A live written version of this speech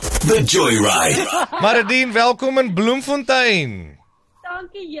The Joyride. Maradine, welkom in Bloemfontein.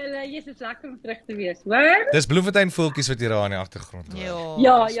 Dankie julle, jy is lekker om terug te wees, hoor? Dis Bloemfontein voeltjies wat hier daar in die agtergrond hoor.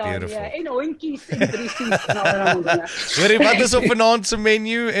 Ja, beautiful. en hondjies en briesies en allerhande. Hoorie, wat is op vanaand se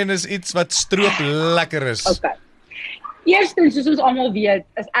menu en is iets wat stroop lekker is? Okay. Eerstens, soos ons almal weet,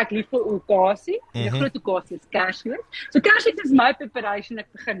 is ek lief vir okasie. Die groot okasie is cashews. So cashews is my preparation, ek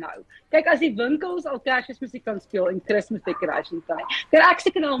begin nou. Kyk, as die winkels al cashews musiek kan speel en Christmas decoration kry, dan ek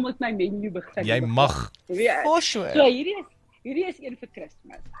seker al met my menu begin. Jy mag. For sure. So hierdie is een vir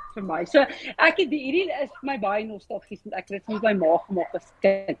Kersfees vir my. So hierdie is my baie nostalgies want ek het dit met my ma gemaak as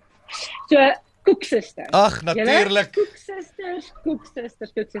kind. So Koeksiesters. Ag, natuurlik.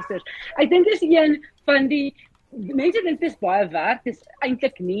 Koeksiesters. Ek dink dis een van die mense dink dit is baie werk, dis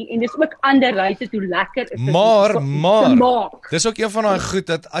eintlik nie en dis ook underrated hoe lekker is dit Maar te maak. Dis ook een van daai goed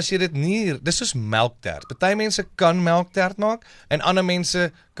dat as jy dit nie, dis soos melktert. Party mense kan melktert maak en ander mense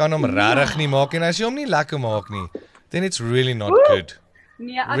kan hom regtig nie maak en as jy hom nie lekker maak nie, then it's really not good.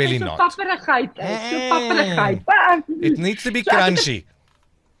 Nee, as really dit so not. papperigheid is, It needs to be crunchy.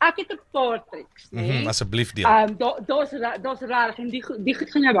 Ek het 'n paar tricks, nee. Asseblief deel. Daar's regtig en die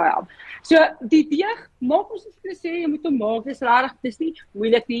goed gaan jou baie af. So die deeg, maak ons net sê jy moet hom maak, dis regtig, dis nie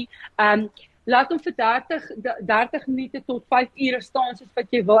moeilik nie. Laat hom vir 30 minute tot 5 ure staan soos wat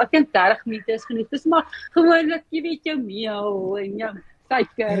jy wil. Ek dink 30 minute is genoeg. Dis maar gewoonlik, jy weet jou meel en jou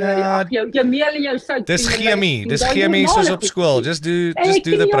suiker, jou meel en jou sout. Dis chemie soos op skool. Just do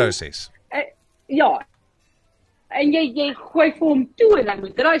the process. Ja. En jy gooi vir hom toe en dan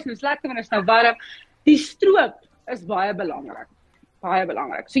moet rys en is lekker en is nou warm. Die stroop is baie belangrik. Baie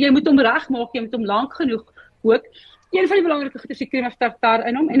belangrik. So jy moet hom reg maak, jy moet hom lank genoeg kook. Een van die belangrike goed is die crème of tartare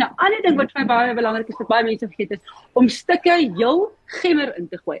in hom. En 'n ander ding wat vir my baie belangrik is, wat baie mense vergeet is, om stukke heel gemmer in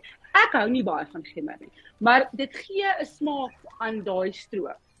te gooi. Ek hou nie baie van gemmer nie, maar dit gee 'n smaak aan daai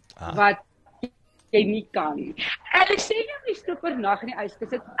stroop wat jy nie kan nie. En ek sê jy die stroop oornag in die ys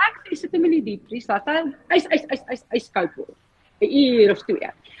gesit. Ek sit hom in die diepvries, laat hy ijskoud word. 'n uur of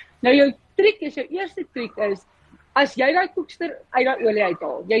 2. Nou jou eerste triek is, as jy daai koekster uit daai olie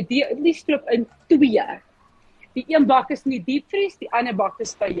uithaal, jy die stroop in 2. Die een bak is in die diepvries, die ander bak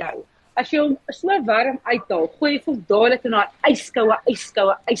is by jou. As jy hom so warm uithaal, gooi jy hom dadelik in daai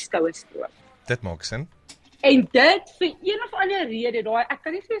ijskoue stroop. Dit maak sin. En dit vir een of ander rede, ek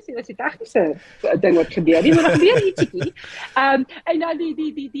kan nie sê dis die tegniese ding wat gebeur nie, maar daar gebeur ietsiekie. En dan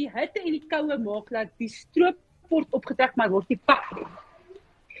die hitte en die koue maak dat die stroop word opgetrek, maar word nie pak nie.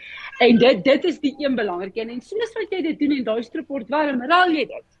 En dit is die een belangrike en soos wat jy dit doen en daai stroop word warm, raal jy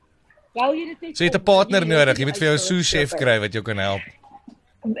dit. Net. So jy het 'n partner nodig, jy moet vir jou sous-chef kry wat jou kan help.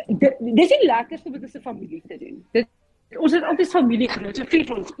 Dis die lekkerste wat ons 'n familie te doen. Ons het altyd familie genoem, so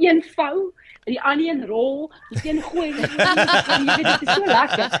vir ons een vou, die ander een rol, die een gooi, dit is so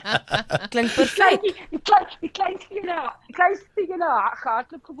lekker. Klink perfek. Die klein stene,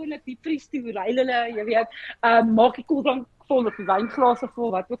 hardloop gewoonlik die vries toe, ruil hulle, jy weet, maak die koeldrank vol of die wynglase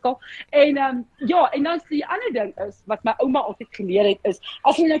vol, wat ook al. En en dan die ander ding is, wat my ouma altyd geleer het, is,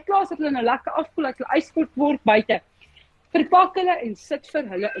 as jy nou klaar sit, hulle nou lekker afkoel, dat hulle ijskort word buite, verpak hulle en sit vir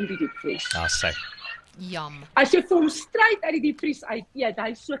hulle in die diepvries. Sê. Jam. As jy vir hom stryd uit die diepvries uit eet,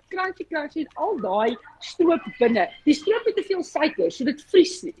 hy is so crunchy en al daai stroop binne. Die stroop het te veel suiker, so dit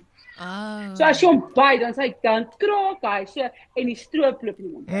vries nie. So as jy hom byt, dan kraak hy so en die stroop loop in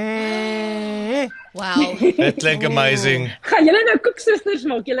die mond. Wow. Dit klink amazing. Gaan julle nou Koeksiesters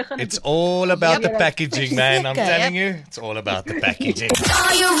maak? It's all about the packaging, man. I'm telling you, it's all about the packaging.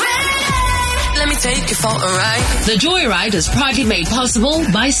 Are you ready? Let me take you for a ride. The Joyride is proudly made possible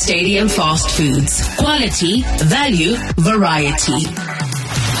by Stadium Fast Foods. Quality, value, variety.